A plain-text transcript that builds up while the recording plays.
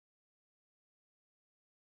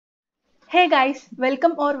Hey guys,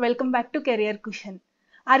 welcome back to Career Cushion.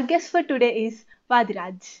 Our guest for today is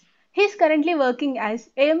Vadiraj. He is currently working as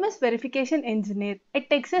AMS Verification Engineer at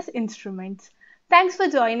Texas Instruments. Thanks for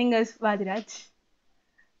joining us, Vadiraj.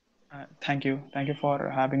 Thank you. Thank you for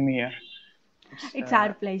having me here. It's It's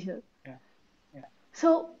our pleasure. yeah,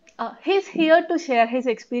 yeah, He's here to share his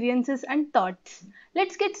experiences and thoughts.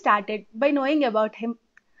 Let's get started by knowing about him.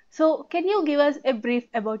 So, can you give us a brief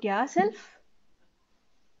about yourself?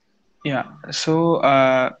 yeah.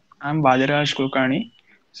 I'm Vadiraj Kulkarni.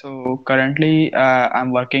 So currently,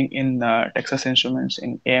 I'm working in Texas Instruments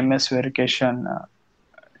in AMS Verification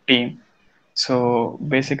team. So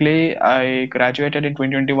basically, I graduated in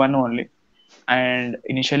 2021 only, and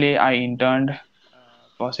initially I interned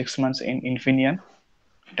for 6 months in Infineon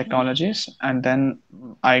Mhm. Technologies, and then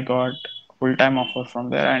I got full-time offer from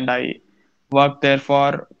there, and I worked there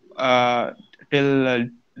for till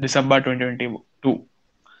December 2022.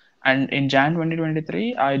 And in Jan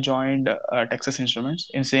 2023, I joined Texas Instruments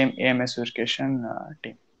in same AMS verification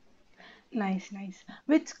team. Nice, nice.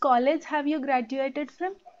 Which college have you graduated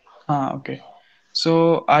from? Okay.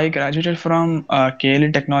 So I graduated from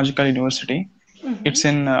KLE Technological University. Mm-hmm. It's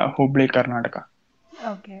in Hubli, Karnataka.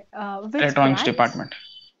 Okay. Which Electronics branch? department.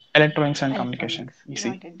 Electronics and communication.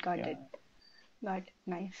 Electronics. EC. Got Yeah. it. Got it.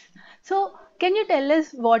 Nice. So, can you tell us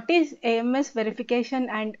what is AMS verification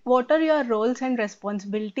and what are your roles and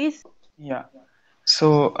responsibilities? Yeah. So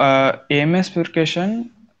AMS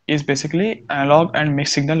verification is basically analog and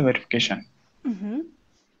mixed signal verification. Mm-hmm.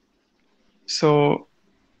 So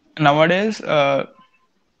nowadays,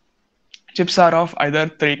 chips are of either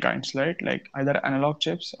three kinds, right? Like either analog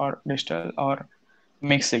chips or digital or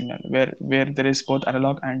mixed signal, where there is both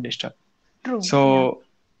analog and digital. True. Yeah. So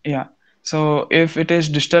yeah. So if it is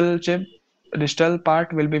digital chip, digital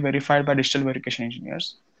part will be verified by digital verification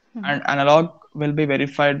engineers, and Mm-hmm. analog will be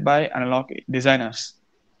verified by analog designers.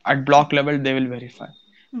 At block level, they will verify.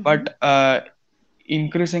 Mm-hmm. But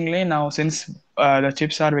increasingly now, since the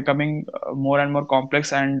chips are becoming more and more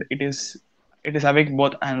complex, and it is having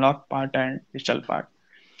both analog part and digital part.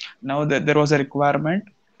 Now there was a requirement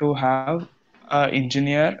to have a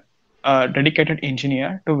dedicated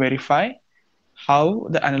engineer to verify how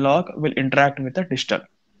the analog will interact with the digital.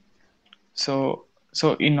 So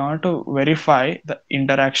so in order to verify the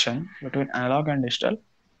interaction between analog and digital,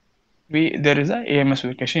 we there is a AMS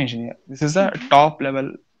verification engineer. This is the Mm-hmm. top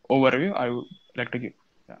level overview I would like to give.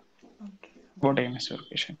 Yeah, Okay. about AMS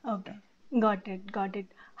verification. Yeah. Okay. Got it. Got it.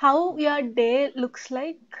 How your day looks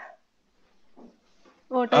like?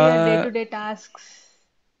 What are your Uh, day-to-day tasks?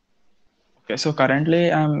 okay, so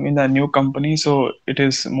currently I'm in the new company, so it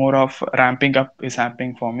is more of ramping up is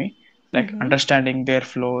happening for me, like Mm-hmm. understanding their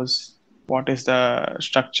flows, what is the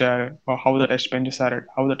structure, or how the test benches are,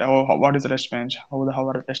 what is the test bench, how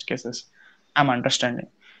are the test cases. I'm understanding.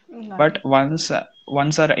 Got But it.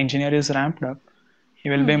 once our engineer is ramped up, he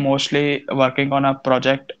will be Mm-hmm. mostly working on a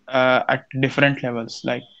project at different levels.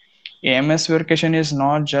 Like AMS verification is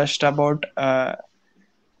not just about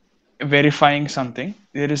verifying something.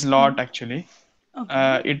 There is a lot Mm-hmm. actually.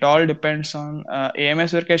 Okay. It all depends on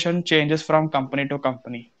AMS verification changes from company to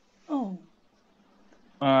company. Oh.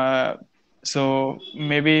 Uh, so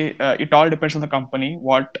maybe it all depends on the company,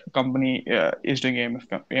 what company is doing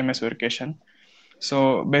AMS verification.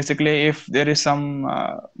 So basically, if there is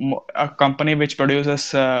a company which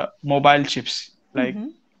produces mobile chips, like Mm-hmm.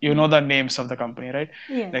 you know the names of the company, right?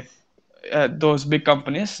 Like Yes. those big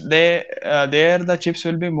companies, there the chips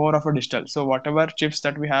will be more of a digital. So whatever chips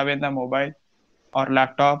that we have in the mobile or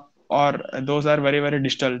laptop, or those are very very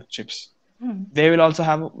digital chips. Mm-hmm. They will also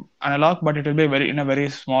have analog, but it will be very in a very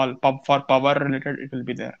small for power related. It will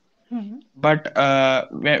be there. Mm-hmm. But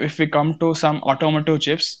if we come to some automotive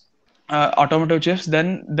chips,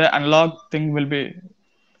 then the analog thing will be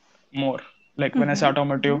more. Like when I say Mm-hmm.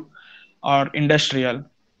 automotive or industrial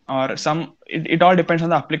or it all depends on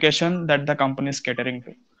the application that the company is catering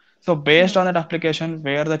to. So based on Got that it. application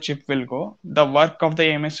where the chip will go, the work of the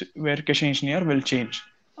AMS verification engineer will change.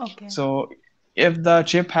 Okay. So if the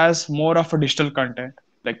chip has more of a digital content,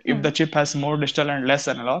 like if the Hmm. chip has more digital and less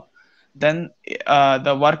analog, then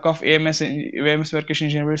the work of AMS verification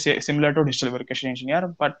engineer will say similar to digital verification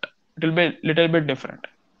engineer, but it will be little bit different.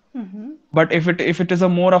 Mm-hmm. But if it is a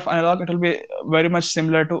more of analog, it will be very much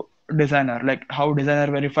similar to designer, like how designer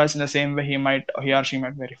verifies in the same way he or she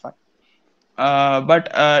might verify. But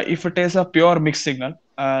if it is a pure mixed signal,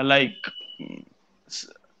 like mm,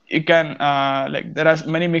 you can like there are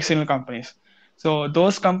many mixed signal companies. So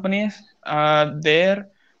those companies, there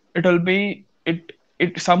it will be it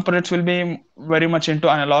some products will be very much into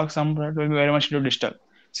analog, some products will be very much into digital.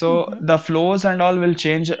 So Mm-hmm. the flows and all will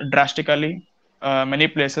change drastically, many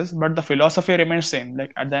places, but the philosophy remains same.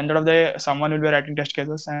 Like at the end of the day, someone will be writing test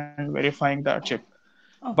cases and verifying the chip.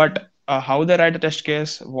 But Okay. how they write the test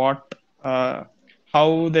case, uh,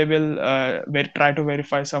 how they will try to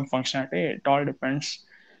verify some functionality, it all depends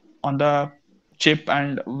on the chip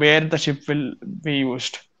and where the chip will be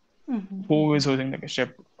used, who Mm-hmm. is using the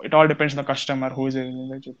chip. It all depends on the customer who is using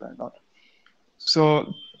the chip and all.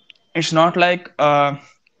 So it's not like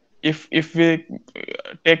if we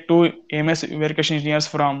take two AMS verification engineers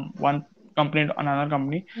from one company to another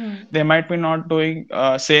company, Mm-hmm. they might be not doing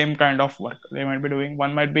same kind of work. They might be doing,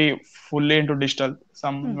 one might be fully into digital,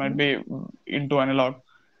 some might Mm-hmm. be into analog.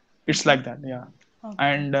 It's Mm-hmm. like that, yeah. Okay.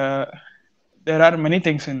 And there are many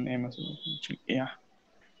things in AMS actually, yeah.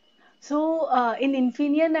 So, in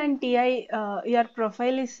Infineon and TI, your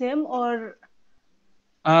profile is same or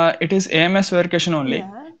It is AMS verification only,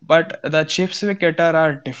 yeah? but the chips we cater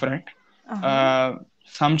are different. Uh-huh. Uh,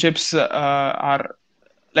 some chips are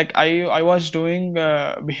like I was doing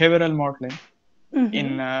behavioral modeling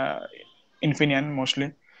in Mm-hmm. Infineon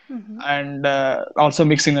mostly, Mm-hmm. and also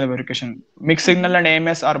mixed signal verification. Mixed Mm-hmm. signal and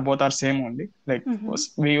AMS are both are same only. Like Mm-hmm.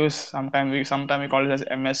 we use sometimes we call it as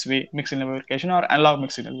MSV mixed signal verification or analog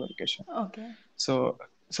mixed signal verification. Okay.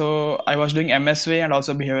 So I was doing MSV and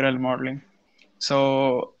also behavioral modeling.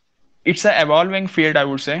 So it's a evolving field, I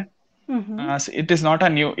would say. Mm-hmm. So it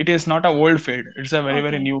is not a old field. It's a very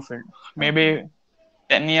Okay. new field. Okay. Maybe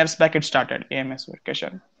 10 years back it started AMS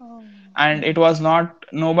verification, Oh. and it Mm-hmm. was not,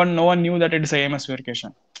 no one knew that it is AMS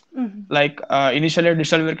verification. Mm-hmm. Like initially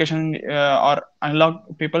digital verification or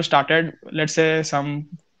analog, people started, let's say some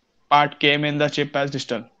part came in the chip as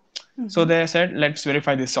digital, so Mm-hmm. they said let's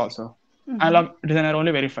verify this also. Mm-hmm. Analog designer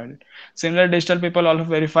only verified it. Similar digital people also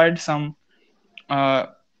verified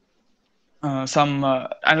uh, some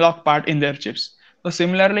analog part in their chips. So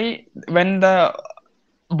similarly, when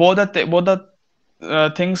both the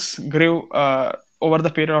things grew over the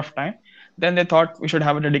period of time, then they thought we should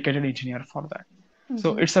have a dedicated engineer for that.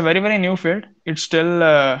 So Mm-hmm. it's a very new field. It's still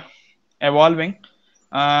evolving.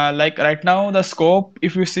 Like right now, the scope,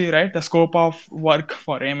 if you see, right, the scope of work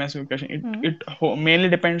for AMS verification, Mm-hmm. mainly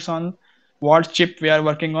depends on what chip we are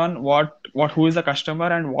working on, who is the customer,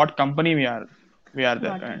 and what company we are there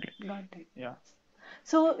Got it. currently. Got it. Yeah.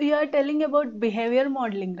 So you are telling about behavior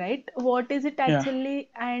modeling, right? What is it Yeah. actually,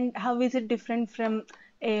 and how is it different from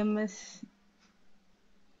AMS?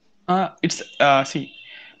 It's see,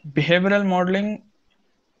 behavioral modeling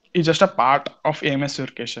is just a part of AMS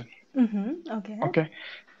verification. Mm-hmm. Okay. Okay,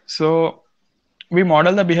 so we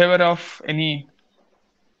model the behavior of any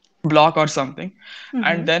block or something,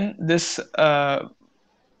 and Mm-hmm. then this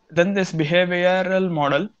behavioral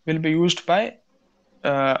model will be used by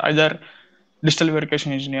either digital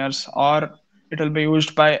verification engineers, or it will be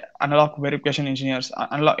used by analog verification engineers,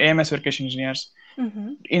 analog AMS verification engineers,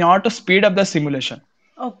 Mm-hmm. in order to speed up the simulation,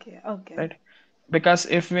 Okay. Okay. right? Because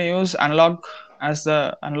if we use analog as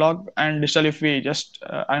the analog and digital, if we just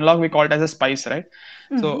analog, we call it as a spice, right?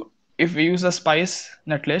 Mm-hmm. So if we use the spice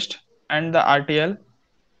netlist and the RTL,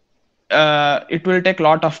 it will take a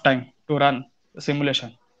lot of time to run the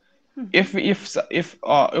simulation. Mm-hmm.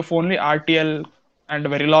 If only RTL and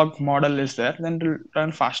Verilog model is there, then it will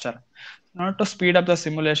run faster. Not to speed up the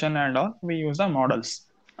simulation and all, we use the models.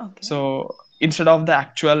 Okay. So instead of the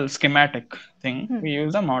actual schematic thing, Hmm. we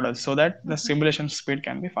use the models so that the Mm-hmm. simulation speed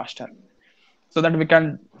can be faster. So that we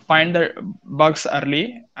can find the bugs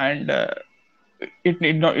early, and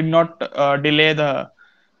it not delay the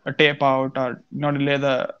tape out, or not delay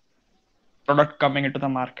the product coming into the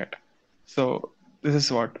market. So this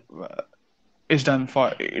is what is done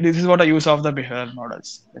for. This is what I use of the behavioral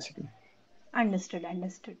models basically. Understood.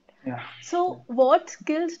 Understood. Yeah. So, what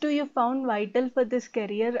skills do you found vital for this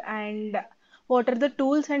career, and what are the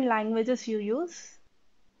tools and languages you use?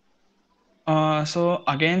 So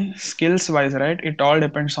again, skills wise, right? It all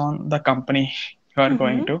depends on the company you are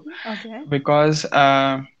going Mm-hmm. to, Okay. because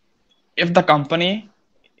if the company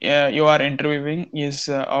you are interviewing is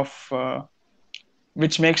of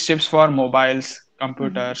which makes chips for mobiles,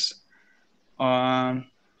 Mm-hmm. computers, um,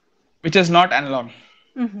 which is not analog,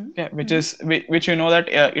 Mm-hmm. okay, Mm-hmm. which you know that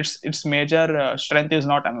its major strength is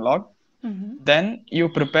not analog, Mm-hmm. then you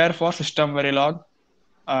prepare for system verilog,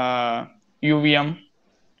 uh, UVM,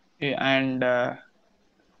 and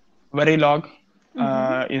verilog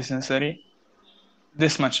Mm-hmm. is necessary.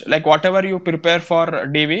 This much, like whatever you prepare for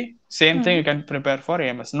DV, same thing Mm-hmm. you can prepare for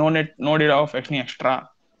AMS. No need of any extra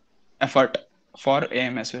effort for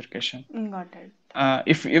AMS verification. Got it.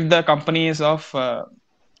 If the company is of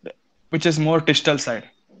which is more digital side,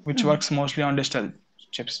 which Mm-hmm. works mostly on digital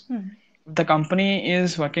chips, the company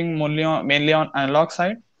is working mainly on analog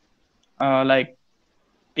side, like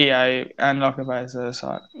TI, analog devices,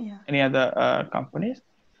 or Yeah. any other companies.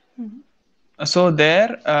 Mm-hmm. So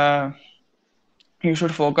there, you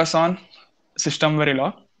should focus on system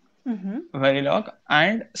Mm-hmm. Verilog,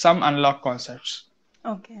 and some analog concepts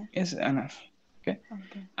Okay. is enough. Okay.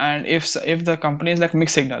 Okay. And if the company is like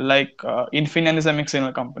mixed signal, like Infineon is a mixed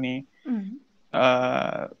signal company, Mm-hmm.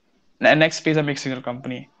 uh, NXP is a mixed signal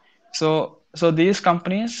company. So these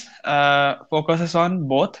companies focuses on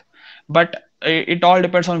both, but it all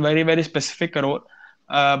depends on very very specific role.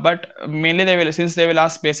 But mainly they will, since they will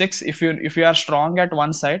ask basics. If you are strong at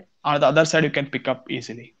one side, on the other side you can pick up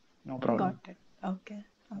easily, no Got problem. it. Okay.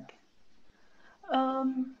 Yeah. Okay.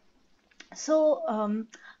 Um, so,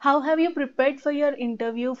 how have you prepared for your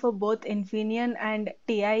interview for both Infineon and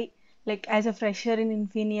TI, like as a fresher in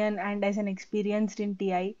Infineon and as an experienced in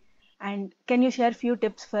TI? And can you share few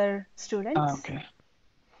tips for students? Okay.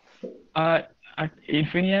 Uh, at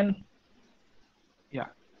Infineon, yeah.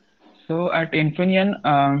 So at Infineon,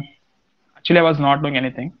 actually I was not doing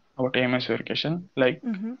anything about AMS verification. Like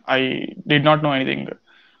Mm-hmm. I did not know anything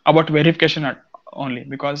about verification only,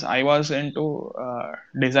 because I was into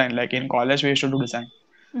design. Like in college, we used to do design.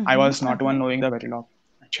 I Mm-hmm. was not Okay. even knowing the Verilog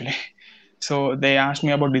actually. So they asked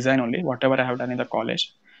me about design only, whatever I have done in the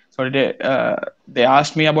college. So they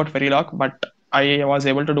asked me about Verilog, but I was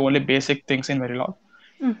able to do only basic things in Verilog.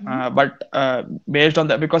 Mm-hmm. But based on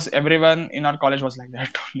that, because everyone in our college was like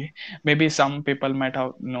that only. Maybe some people might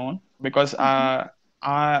have known, because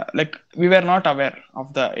Mm-hmm. like we were not aware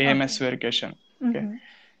of the AMS Okay. verification. Okay, Mm-hmm.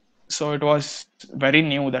 so it was very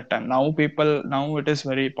new that time. Now it is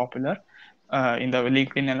very popular in the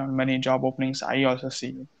LinkedIn and on many job openings. I also see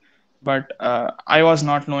it, but I was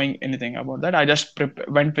not knowing anything about that. I just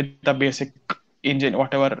went with the basic engine,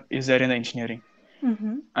 whatever is there in the engineering.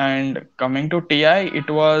 Mm-hmm. And coming to TI, it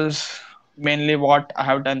was mainly what I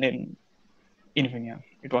have done in Infineon.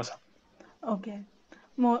 It was, Okay.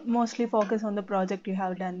 Mostly focus on the project you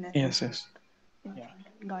have done yes, yes, in yeah.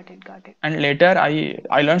 Infineon. Got it. Got it. And later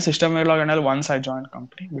I learned system verilog and all once I joined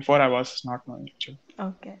company. Before I was not knowing actually.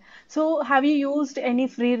 Okay. So, have you used any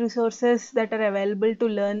free resources that are available to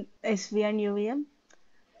learn SV and UVM?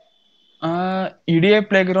 EDA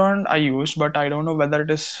playground I used, but I don't know whether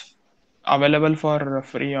it is available for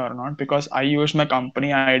free or not, because I used my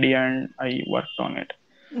company ID and I worked on it.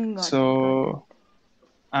 Got it. Got So it.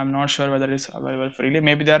 I'm not sure whether it's available freely.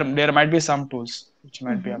 Maybe there might be some tools which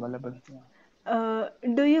might be Mm-hmm. available. Yeah.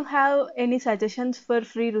 Do you have any suggestions for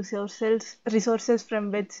free resources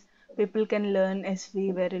from which people can learn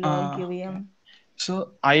SV, Verilog, Okay. UVM?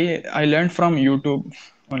 So I learned from YouTube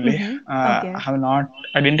only. Mm-hmm. Okay.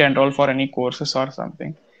 I didn't enroll for any courses or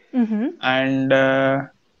something. Mm-hmm. And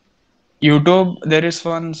YouTube, there is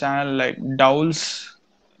one channel like Dowell's.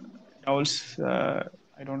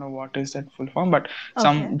 I don't know what is that full form, but Okay.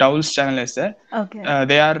 some Dowell's channel is there. Okay.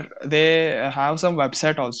 They have some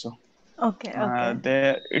website also. Okay. Okay.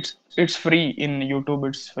 It's free in YouTube.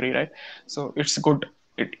 It's free, right? So it's good.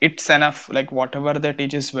 It's enough. Like whatever they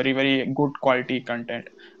teach is very very good quality content.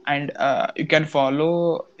 And you can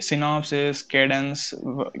follow Synopsis, Cadence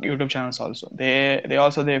YouTube channels also.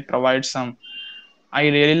 They provide some. I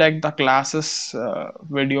really like the classes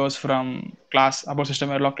videos from class about system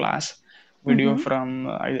verilog class video Mm-hmm. from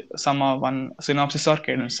one Synopsis or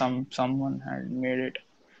Cadence. Someone had made it.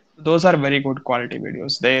 Those are very good quality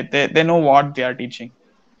videos. They know what they are teaching.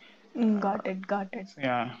 Got it. Got it.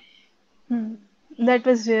 Yeah, Hmm. That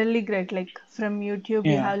was really great. Like from YouTube,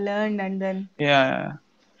 you yeah, have learned and then. yeah.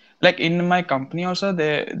 Like in my company also,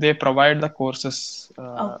 they provide the courses.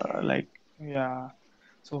 Okay. Yeah.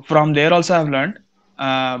 So from there also I've learned.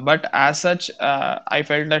 But as such, I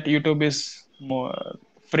felt that YouTube is more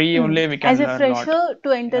free. Only we As can a learn a lot. fresher to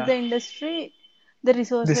enter Yeah, the industry, the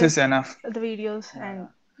this is resources, enough. the videos, Yeah. and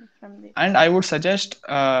from the. And I would suggest,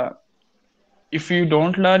 if you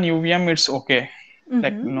don't learn UVM, it's okay.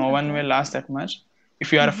 Like Mm-hmm. no one Okay. will last that much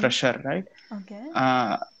if you are a Mm-hmm. fresher, right? Okay.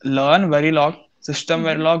 Learn Verilog, system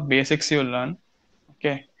Mm-hmm. Verilog basics you'll learn.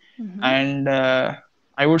 Okay. Mm-hmm. And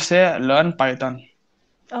I would say learn Python.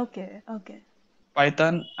 Okay. Okay.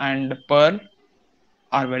 Python and Perl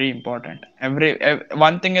are very important.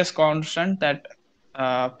 One thing is constant, that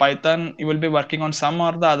Python you will be working on some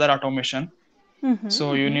or the other automation.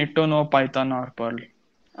 So Mm-hmm. you Mm-hmm. need to know Python or Perl.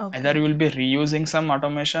 Either you Okay. will be reusing some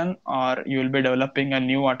automation or you will be developing a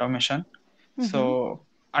new automation. Mm-hmm. So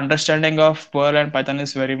understanding of Perl and Python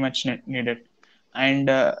is very much needed. And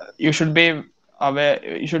you should be aware,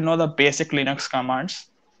 you should know the basic Linux commands.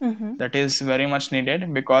 Mm-hmm. That is very much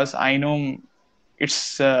needed, because I know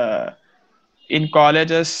it's in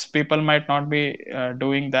colleges people might not be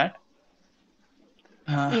doing that.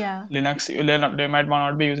 Yeah. They might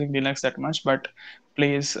not be using Linux that much, but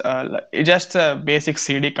please, it's just a basic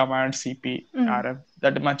CD command, CP, Mm. RF,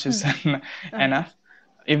 that much is Mm. Okay. enough.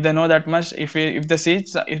 If they know that much, if they see,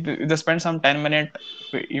 if they spend some 10-minute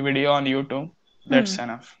video on YouTube, that's Mm.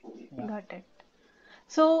 enough. Yeah. Got it.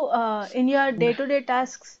 So, in your day-to-day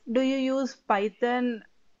tasks, do you use Python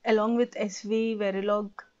along with SV,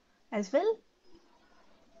 Verilog as well?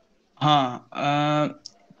 Huh.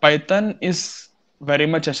 Python is very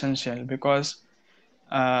much essential because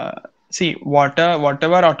uh, see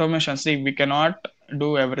whatever automation, see we cannot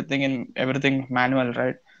do everything manual,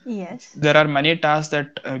 right? Yes. There are many tasks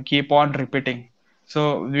that keep on repeating,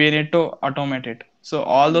 so we need to automate it. So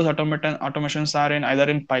all those automations are in either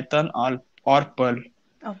in Python or Perl.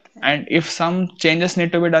 Okay. And if some changes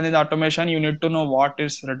need to be done in the automation, you need to know what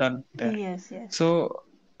is written there. Yes, yes. So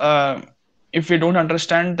uh, if we don't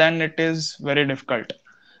understand, then it is very difficult.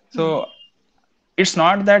 Hmm. So it's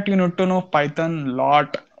not that you need to know Python a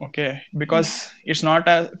lot, okay? Yeah. Because it's not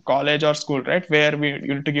a college or school, right? Where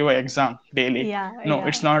you need to give an exam daily. Yeah, No, yeah.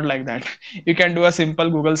 it's not like that. You can do a simple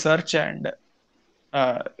Google search and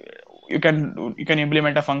uh, you can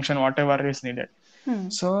implement a function whatever is needed. Hmm.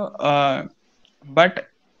 So, but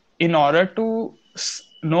in order to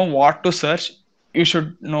know what to search, you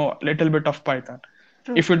should know a little bit of Python.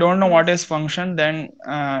 True, If you true. don't know what Yes. is function, then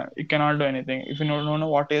you cannot do anything. If you don't know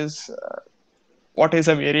what is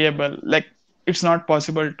a variable, like it's not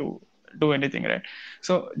possible to do anything, right?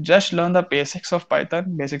 So just learn the basics of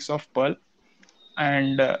Python, basics of Perl,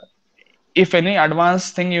 and if any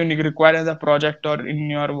advanced thing you require in the project or in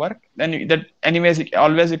your work, then that anyways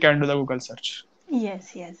always you can do the Google search.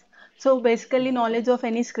 Yes, yes. So basically, Yeah. knowledge of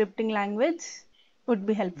any scripting language would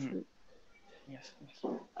be Mm. helpful. Yes, yes.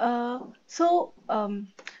 So,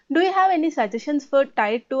 do you have any suggestions for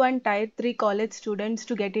Tier 2 and Tier 3 college students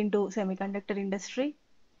to get into semiconductor industry?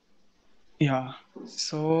 Yeah.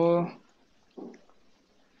 So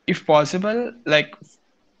if possible, like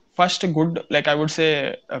first good, like I would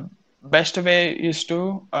say, best way is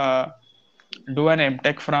to do an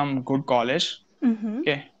MTech from good college, Mm-hmm.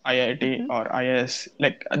 okay, IIT Mm-hmm. or IS,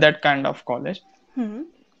 like that kind of college, Hmm.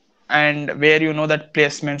 and where you know that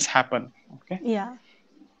placements happen, okay. Yeah.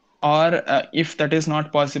 Or if that is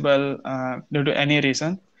not possible due to any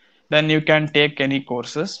reason, then you can take any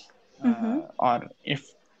courses, Mm-hmm. or if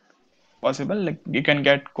possible, like you can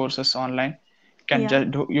get courses online. Yeah.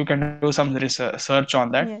 You can do some research search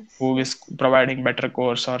on that, Yes, who is yes. providing better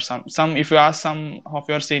course, or some if you ask some of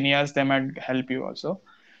your seniors, they might help you also.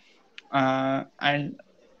 And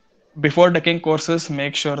before taking courses,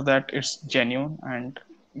 make sure that it's genuine and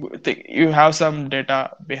you have some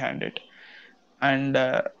data behind it. And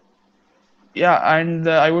yeah, and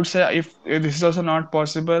I would say if this is also not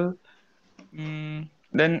possible,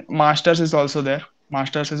 then masters is also there.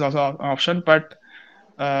 Masters is also an option, but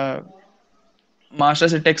uh,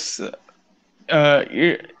 masters it takes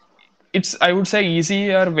it's, I would say,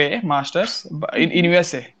 easier way masters in Mm-hmm.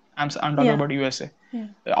 USA. I'm talking Yeah. about USA Yeah.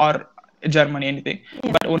 or Germany, anything.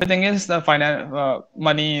 Yeah. But only thing is the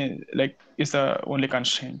money, like, is the only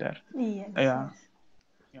constraint there. Yes, Yeah, yes.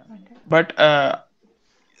 yeah. Got it. But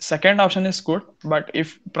second option is good, but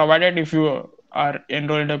if provided if you are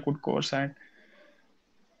enrolled in a good course, and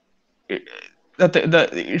it,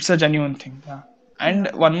 it's a genuine thing. Yeah. And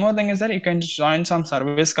Got it. one more thing is that you can join some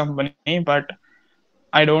service company, but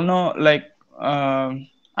I don't know, like,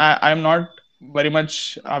 I'm not very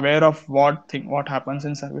much aware of what happens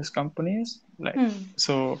in service companies, like, Hmm.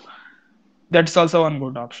 so that's also one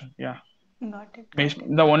good option. Yeah. Got it. Got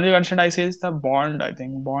it. The only concern I see is the bond. I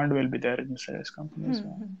think bond will be there in service companies. Hmm.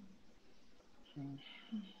 Yeah. Hmm.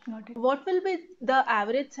 Got it. What will be the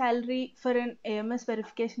average salary for an AMS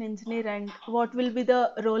verification engineer, and what will be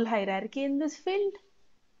the role hierarchy in this field?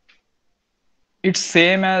 It's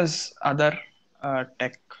same as other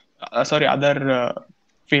tech, sorry, other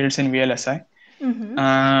fields in VLSI. Mm-hmm.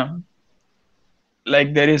 Uh,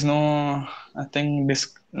 like there is no nothing.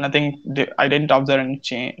 I didn't observe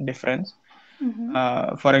any difference.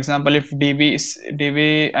 Mm-hmm. For example, if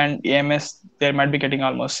DB and EMS, they might be getting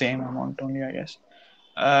almost same amount only, I guess.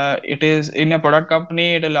 It is in a product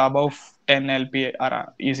company, it will above 10 LP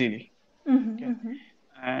easily. Mm-hmm. Okay, Mm-hmm.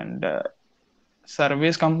 and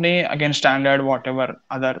service company again standard whatever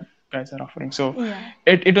other guys are offering. So Yeah.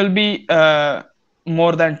 it will be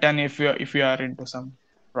more than 10 if you are into some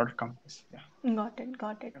product companies. Yeah. Got it.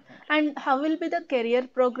 Got it. Definitely. And how will be the career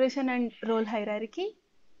progression and role hierarchy?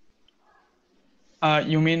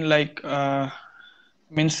 You mean like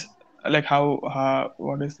means like how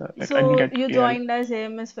what is the like I didn't So get you clearly. joined as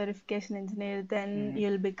AMS verification engineer, then Mhm.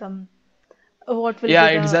 you'll become what will Yeah, be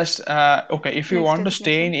it's the just okay. If you next want to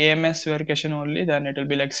stay in designation? AMS verification only, then it will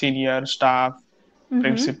be like senior, staff, Mm-hmm.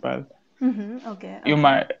 principal. Mm-hmm. Okay. You Okay.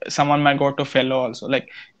 might someone might go to fellow also. Like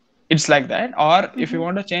it's like that. Or if you Mm-hmm.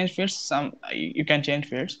 want to change fields, some you can change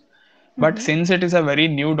fields. But Mm-hmm. since it is a very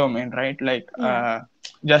new domain, right? Like Yeah.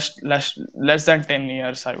 just less than 10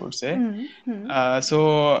 years, I would say. Mm-hmm.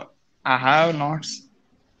 So I have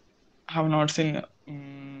not seen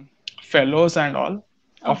fellows and all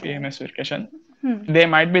of Okay. AMS verification. Hmm. They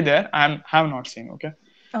might be there. I have not seen. Okay,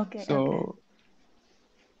 Okay. Okay. so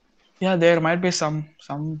yeah, there might be some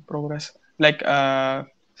progress. Like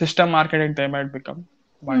system marketing, they might become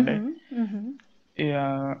one day. Mm-hmm. Mm-hmm.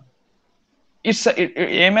 Yeah,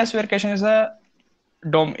 AMS verification is a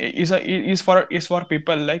dom is for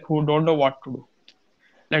people like who don't know what to do.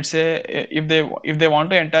 Let's say if they want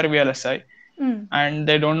to enter VLSI Mm. and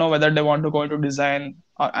they don't know whether they want to go into design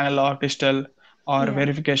or analog digital or Yeah.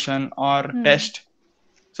 verification or Hmm. test.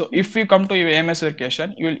 So Hmm. if you come to AMS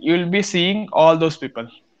verification, you'll be seeing all those people.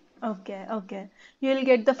 Okay. Okay. You'll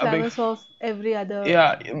get the A big flavors of every other.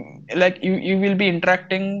 Yeah, like you will be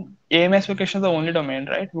interacting. AMS verification is the only domain,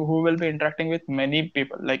 right, who will be interacting with many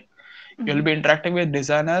people. Like you'll Mm-hmm. be interacting with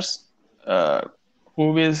designers, uh,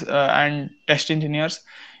 and test engineers.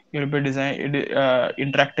 You'll be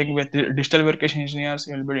interacting with digital verification engineers.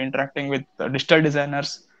 You'll be interacting with digital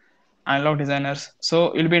designers, analog designers.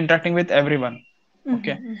 So you'll be interacting with everyone.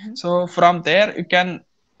 Okay, Mm-hmm. Mm-hmm. so from there you can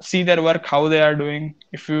see their work, how they are doing.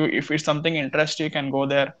 If it's something interest you, can go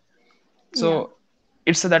there. Yeah. So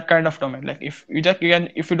it's that kind of domain. Like if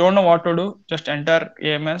you don't know what to do, just enter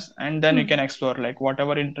AMS and then you Hmm. can explore like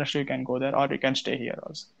whatever interest you, can go there, or you can stay here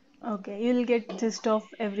also. Okay. You'll get gist of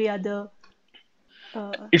every other.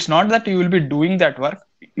 Uh, It's not that you will be doing that work.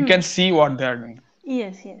 You hmm. can see what they are doing.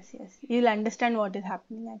 Yes. Yes. Yes. You'll understand what is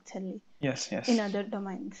happening actually Yes, in yes. other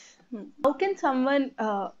domains. Hmm. How can someone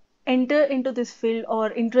enter into this field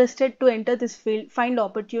or interested to enter this field find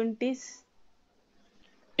opportunities?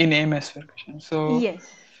 In AMS verification. So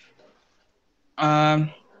Yes.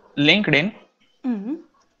 um, LinkedIn. Mm-hmm.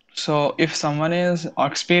 So if someone is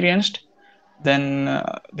experienced, then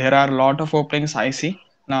there are a lot of openings I see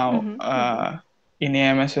now Mm-hmm. Mm-hmm. in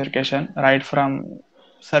AMS verification, right from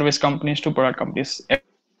service companies to product companies.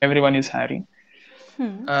 Everyone is hiring.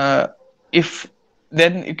 Hmm. If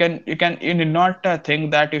then you need not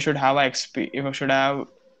think that you should have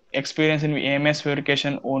experience in AMS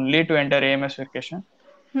verification only to enter AMS verification.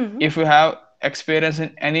 Hmm. If you have experience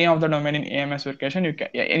in any of the domain in AMS verification, you can,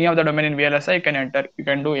 yeah, any of the domain in VLSI, you can enter, you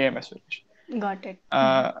can do AMS verification. Got it.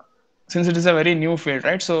 Mm-hmm. uh, since it is a very new field,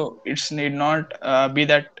 right? So it's need not be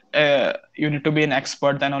that you need to be an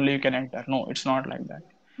expert, then only you can enter. No, it's not like that.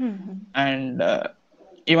 Mm-hmm. And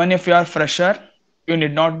even if you are fresher, you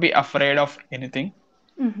need not be afraid of anything.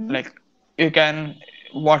 Mm-hmm. Like you can,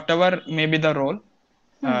 whatever may be the role.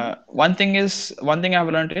 Hmm. One thing I've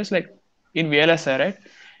learned is like in VLSI, right?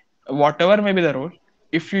 Whatever may be the role,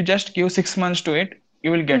 if you just give 6 months to it,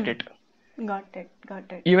 you will get Hmm. it. Got it.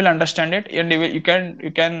 Got it. You will understand it, and you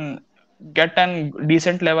can get a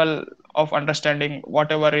decent level of understanding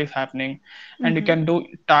whatever is happening, and you Mm-hmm. can do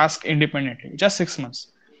task independently. Just 6 months.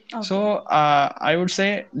 Okay. So I would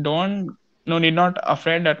say don't no need not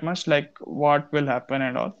afraid that much like what will happen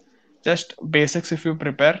and all. Just basics. If you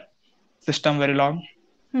prepare system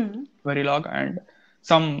Hmm. very log, and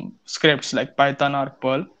some scripts like Python or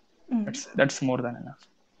Perl, Mm. that's more than enough.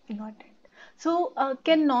 Got it. So,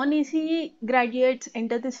 can non-ECE graduates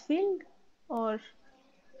enter this field, or?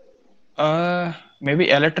 Maybe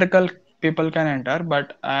electrical people can enter,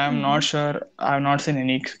 but I am Mm-hmm. not sure. I have not seen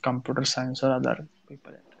any computer science or other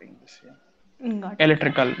people entering this. Yeah. Got it. Got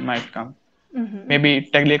Electrical it. might come. Mm-hmm. Mm-hmm. Maybe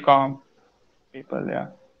telecom people. Yeah.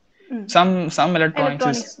 Mm. Some electronics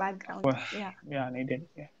Electronics is background. Yeah. yeah, needed.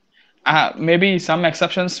 Yeah. Maybe some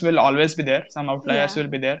exceptions will always be there. Some outliers Yeah. will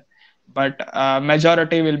be there, but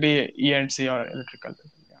majority will be E&C or electrical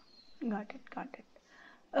people. Yeah. Got it. Got it.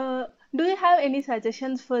 Uh, do you have any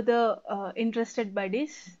suggestions for the interested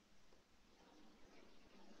buddies?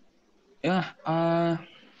 Yeah.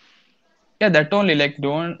 Yeah, that only. Like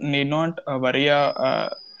don't need not worry.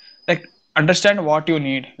 Like understand what you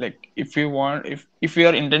need. Like if you want, if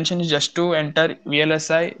your intention is just to enter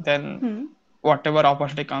VLSI, then Hmm. whatever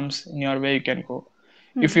opportunity comes in your way, you can go.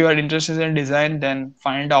 If Hmm. you are interested in design, then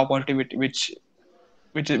find the opportunity which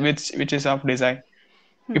is of design.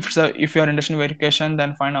 Hmm. If you are interested in verification,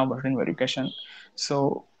 then find opportunity in verification.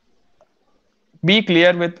 So be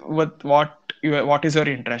clear with what is your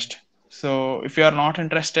interest. So if you are not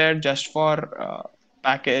interested just for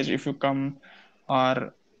package if you come,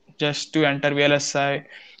 or just to enter VLSI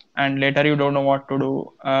and later you don't know what to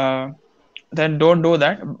do, then don't do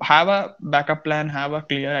that. Have a backup plan, have a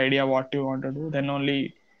clear idea what you want to do, then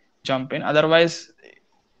only jump in. Otherwise,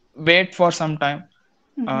 wait for some time,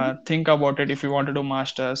 Mm-hmm. think about it if you want to do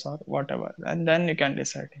masters or whatever, and then you can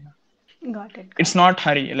decide. Got it. It's Got it. not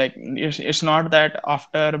hurry. Like it's not that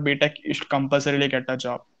after BTech you should compulsorily get a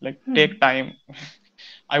job. Like Hmm. take time.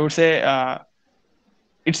 I would say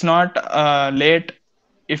it's not late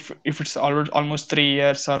if it's almost 3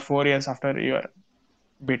 years or 4 years after your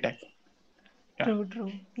BTech. Yeah. True,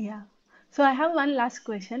 true. Yeah. So I have one last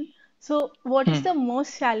question. So what is Hmm. the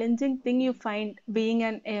most challenging thing you find being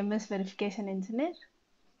an AMS verification engineer?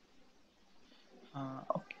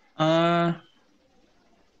 Okay.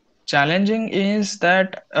 Challenging is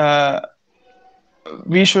that the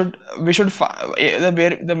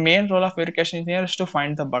main role of verification engineer is to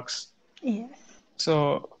find the bugs. Yes.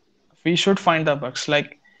 So we should find the bugs.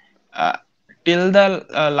 Like uh, till the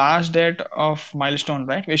last date of milestone,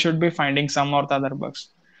 right? We should be finding some or the other bugs.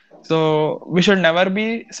 So we should never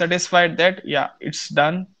be satisfied that yeah, it's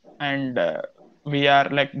done and we are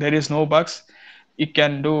like there is no bugs. You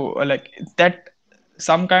can do like that.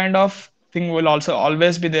 Some kind of thing will also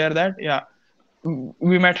always be there that yeah,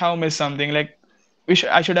 we might have missed something. Like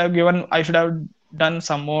I should have done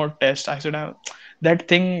some more tests. I should have that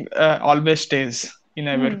thing always stays in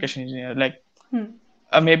a Hmm. verification engineer. Like Hmm.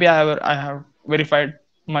 maybe I have verified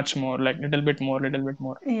much more, like little bit more.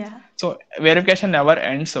 Yeah. So verification never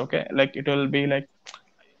ends. Okay, like it will be like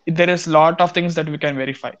there is lot of things that we can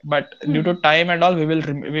verify, but due Hmm. to time and all, we will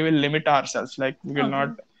limit ourselves. Like we will not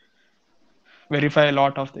Okay. verify a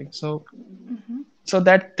lot of things. So Mm-hmm.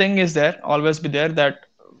 that thing is there, always be there. That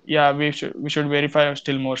yeah, we should verify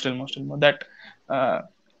still more. That uh,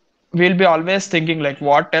 we'll be always thinking like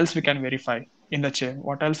what else we can verify in the chain,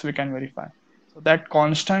 what else we can verify. So that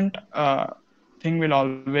constant thing will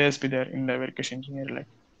always be there in the verification engineer, like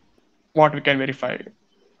what we can verify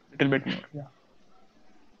little bit more. Yeah.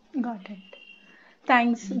 Got it.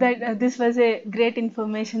 Thanks. That this was a great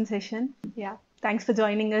information session. Yeah. Thanks for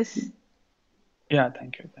joining us. Yeah,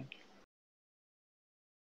 thank you.